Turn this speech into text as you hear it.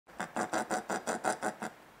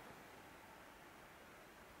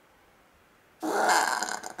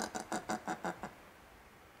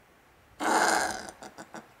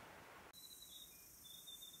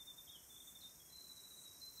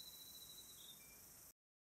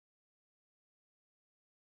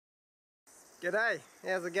G'day,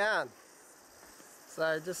 how's it going?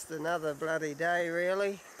 So just another bloody day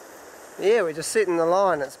really. Yeah, we're just setting the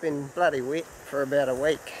line. It's been bloody wet for about a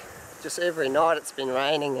week. Just every night it's been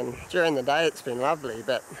raining and during the day it's been lovely,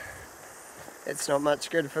 but it's not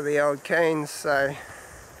much good for the old coons, so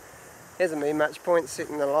hasn't been much point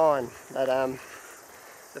setting the line. But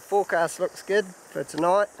the forecast looks good for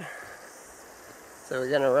tonight, so we're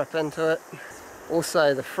going to rip into it.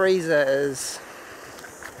 Also the freezer is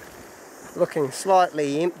looking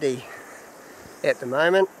slightly empty at the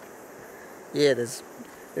moment. Yeah, there's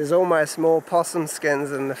almost more possum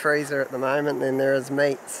skins in the freezer at the moment than there is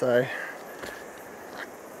meat, so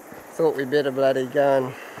thought we'd better bloody go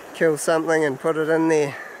and kill something and put it in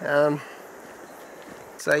there.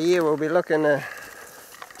 So yeah, we'll be looking to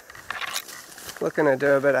do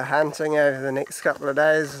a bit of hunting over the next couple of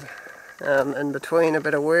days, in between a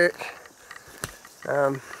bit of work.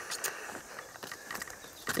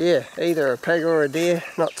 Yeah, either a pig or a deer,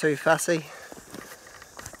 not too fussy.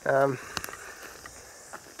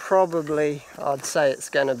 Probably I'd say it's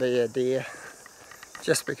going to be a deer,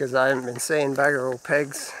 just because I haven't been seeing bugger all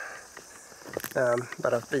pigs,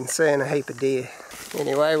 but I've been seeing a heap of deer.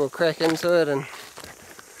 Anyway, we'll crack into it and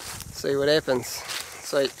see what happens.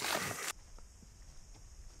 Sweet.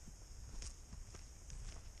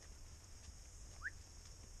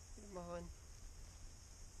 Mine.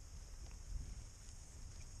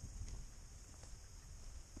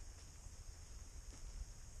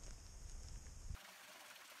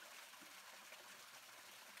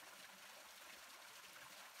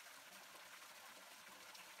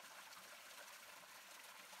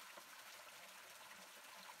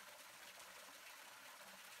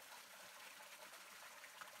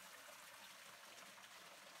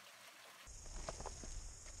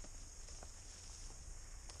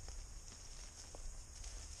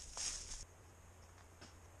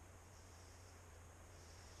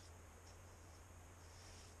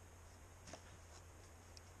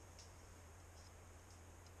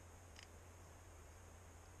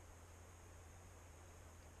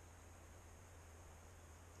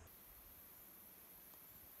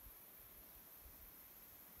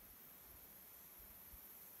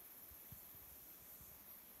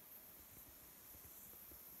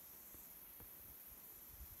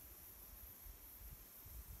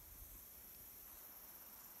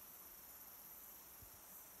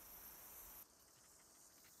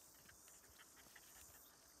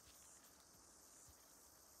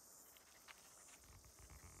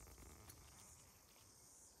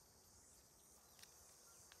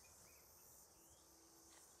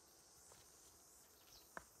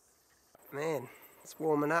 Man, it's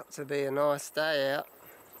warming up to be a nice day out.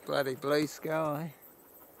 Bloody blue sky.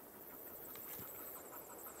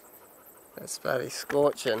 It's bloody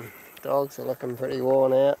scorching. Dogs are looking pretty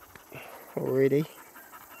worn out already.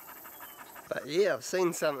 But yeah, I've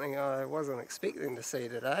seen something I wasn't expecting to see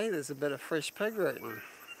today. There's a bit of fresh pig rooting,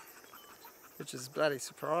 which is bloody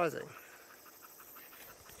surprising.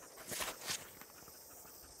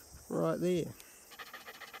 Right there.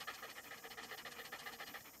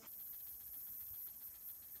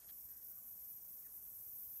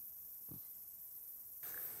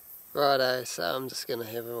 Righto, so I'm just going to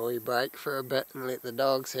have a wee break for a bit and let the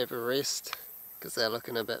dogs have a rest, because they're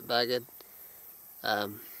looking a bit buggered.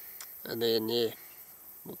 And then yeah,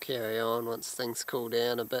 we'll carry on once things cool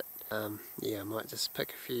down a bit. Yeah, I might just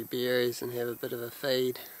pick a few berries and have a bit of a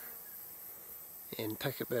feed and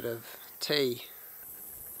pick a bit of tea.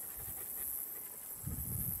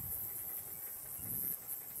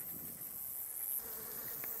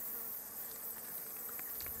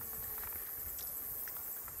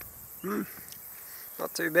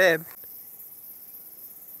 Not too bad.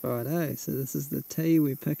 Righto, so this is the tea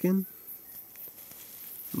we're picking.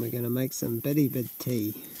 And we're going to make some biddy bid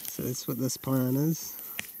tea. So that's what this plant is.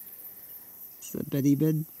 It's the biddy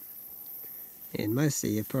bid. And most of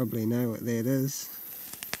you probably know what that is.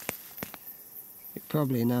 You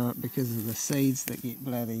probably know it because of the seeds that get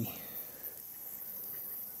bloody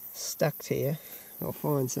stuck to you. I'll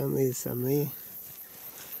find some, there's some there.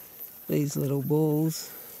 These little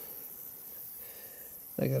balls,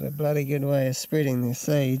 they got a bloody good way of spreading their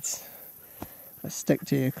seeds. They stick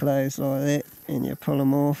to your clothes like that and you pull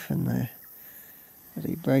them off and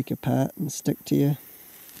they break apart and stick to you.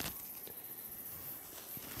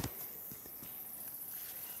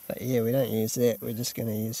 But yeah, we don't use that, we're just going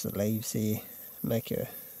to use the leaves here, make a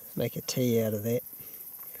tea out of that.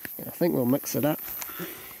 And I think we'll mix it up.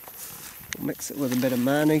 We'll mix it with a bit of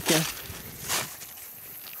manuka.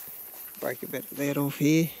 Break a bit of that off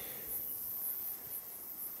here.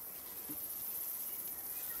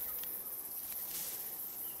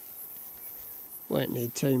 Won't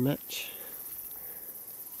need too much.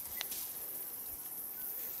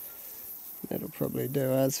 That'll probably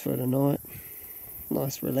do us for tonight.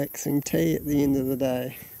 Nice relaxing tea at the end of the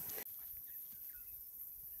day.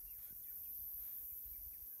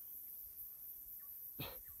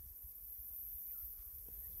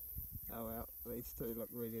 Oh well, these two look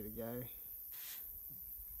ready to go.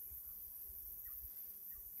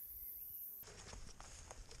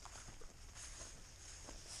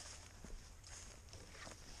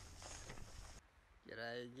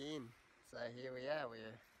 G'day again. So here we are,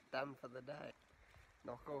 we're done for the day.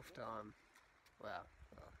 Knock off time. Well,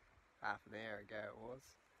 half an hour ago it was.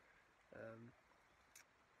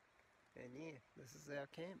 And yeah, this is our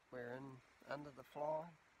camp. We're in under the fly.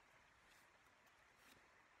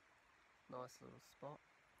 Nice little spot.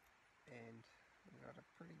 And we've got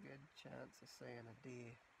a pretty good chance of seeing a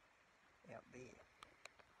deer out there.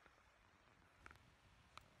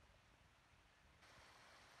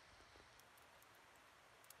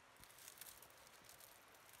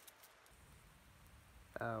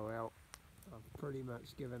 Oh well, I've pretty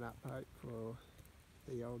much given up hope for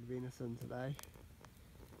the old venison today.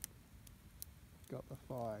 Got the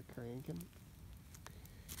fire cranking.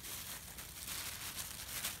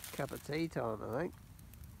 Cup of tea time, I think.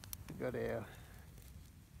 We've got our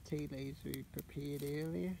tea leaves we prepared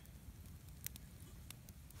earlier.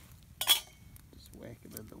 Just whack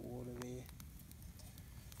them in the water there.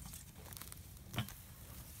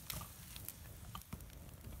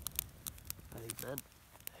 Hey man.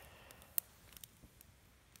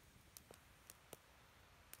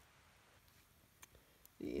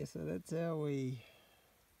 Yeah, so that's how we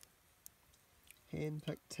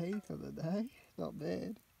hand-pick tea for the day. Not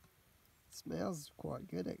bad. Smells quite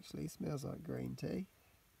good actually. Smells like green tea.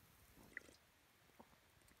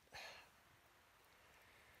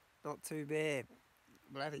 Not too bad.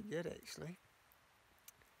 Bloody good actually.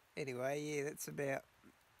 Anyway, yeah, that's about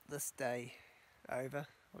this day over.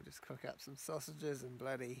 I'll just cook up some sausages and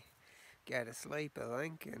bloody go to sleep, I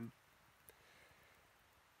think, and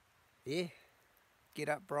yeah, get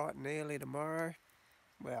up bright and early tomorrow.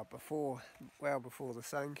 Well before the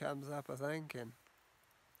sun comes up, I think, and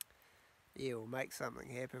yeah, we'll make something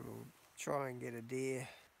happen. We'll try and get a deer.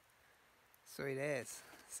 Sweet as.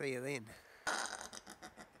 See you then.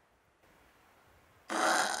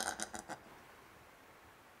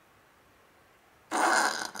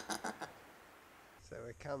 So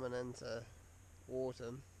we're coming into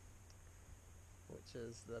autumn, which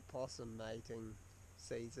is the possum mating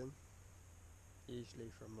season, usually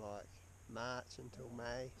from like March until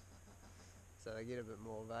May. So they get a bit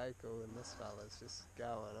more vocal, and this fella's just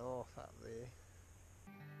going off up there.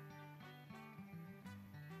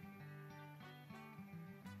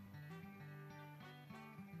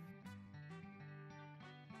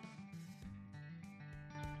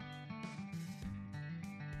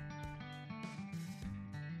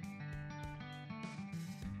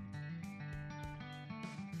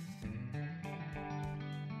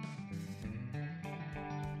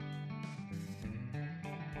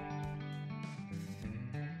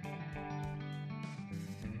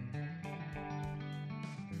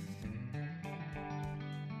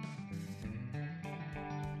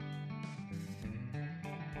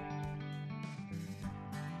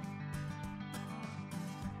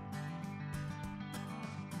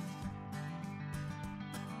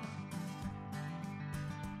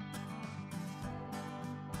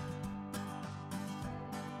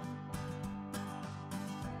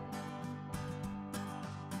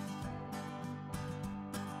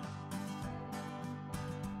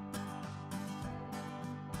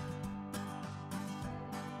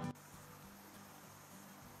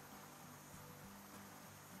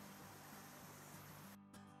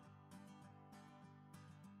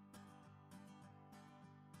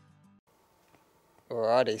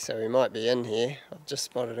 Alrighty, so we might be in here. I've just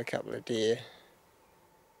spotted a couple of deer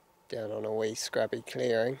down on a wee scrubby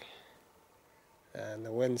clearing, and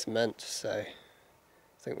the wind's mint, so I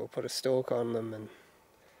think we'll put a stalk on them and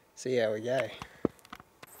see how we go.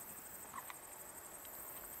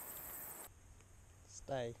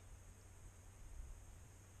 Stay.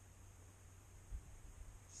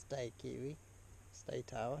 Stay, Kiwi. Stay,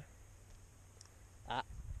 Tower. Ah,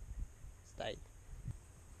 stay.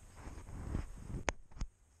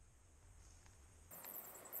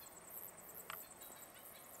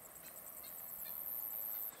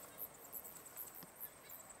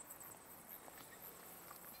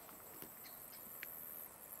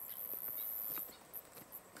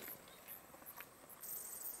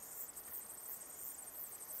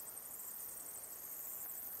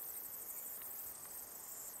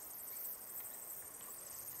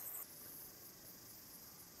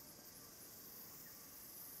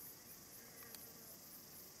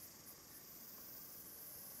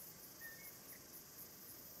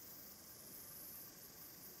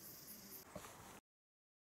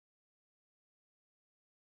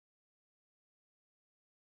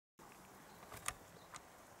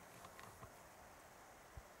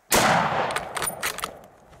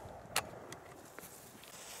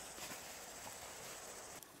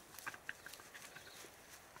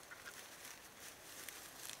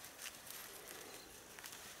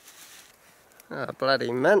 Oh,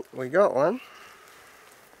 bloody mint, we got one.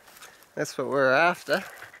 That's what we're after.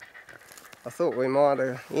 I thought we might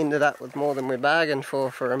have ended up with more than we bargained for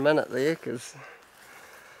a minute there, because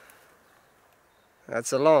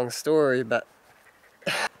it's a long story, but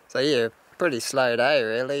so yeah, pretty slow day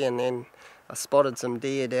really, and then I spotted some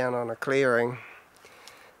deer down on a clearing,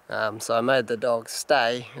 so I made the dogs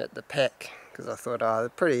stay at the pack, because I thought, oh, they're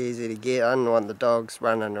pretty easy to get. I didn't want the dogs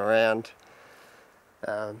running around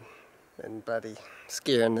and bloody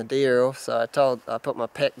scaring the deer off, so I put my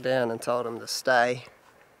pack down and told them to stay,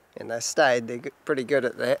 and they stayed. They're pretty good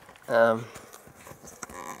at that. And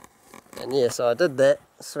yeah, so I did that,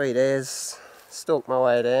 sweet as, stalked my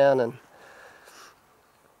way down, and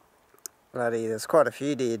bloody, there's quite a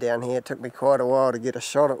few deer down here. It took me quite a while to get a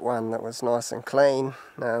shot at one that was nice and clean,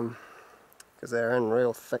 because they're in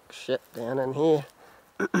real thick shit down in here.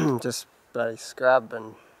 Just bloody scrub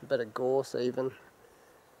and a bit of gorse even.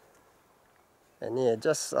 And yeah,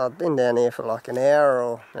 I'd been down here for like an hour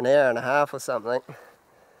or an hour and a half or something,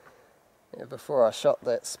 yeah, before I shot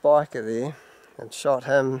that spiker there, and shot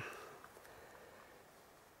him.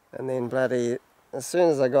 And then bloody, as soon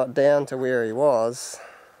as I got down to where he was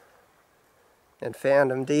and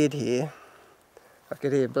found him dead here, I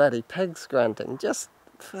could hear bloody pigs grunting, just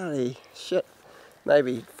bloody shit,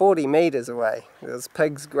 maybe 40 metres away. There was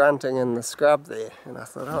pigs grunting in the scrub there, and I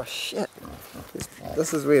thought, oh shit,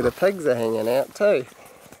 this is where the pigs are hanging out too.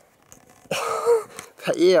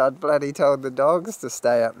 But yeah, I'd bloody told the dogs to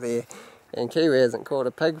stay up there, and Kiwi hasn't caught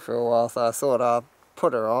a pig for a while, so I thought I'll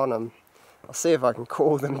put her on him. I'll see if I can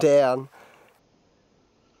call them down.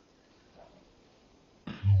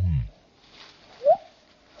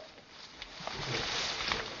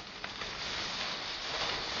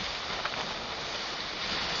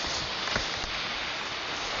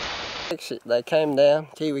 They came down,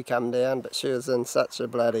 Kiwi come down, but she was in such a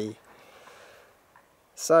bloody,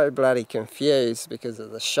 so bloody confused because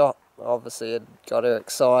of the shot. Obviously it got her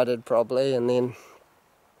excited probably, and then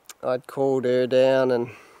I'd called her down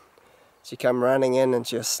and she come running in and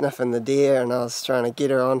she was sniffing the deer, and I was trying to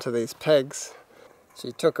get her onto these pigs.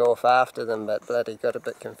 She took off after them, but bloody got a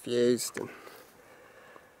bit confused, and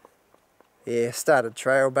yeah, started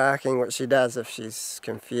trail barking, what she does if she's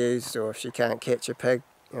confused or if she can't catch a pig.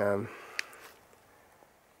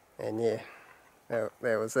 And yeah, that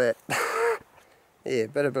was that. Yeah,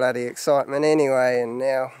 bit of bloody excitement anyway, and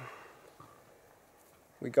now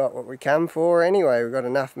we got what we come for anyway. We got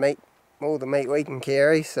enough meat, all the meat we can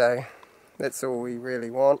carry, so that's all we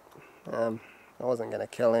really want. I wasn't going to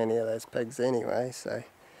kill any of those pigs anyway, so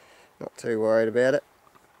not too worried about it.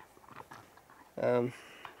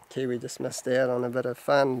 Kiwi just missed out on a bit of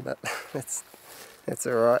fun, but that's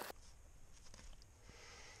alright.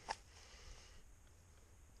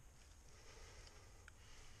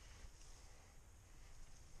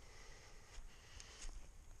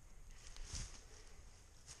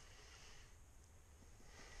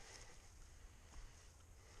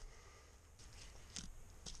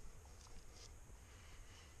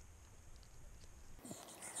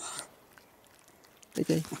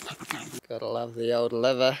 Okay. Gotta love the old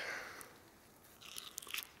liver.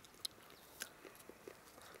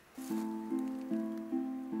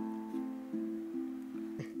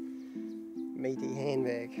 Meaty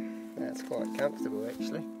handbag. That's quite comfortable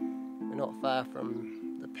actually. We're not far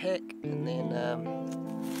from the pack, and then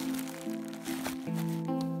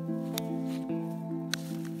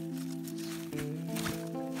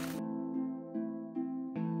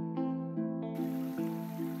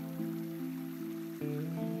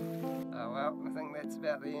oh well, I think that's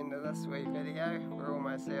about the end of this wee video. We're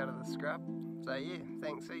almost out of the scrub. So yeah,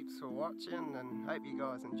 thanks heaps for watching, and hope you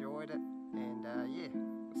guys enjoyed it, and yeah,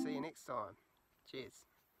 we'll see you next time. Cheers.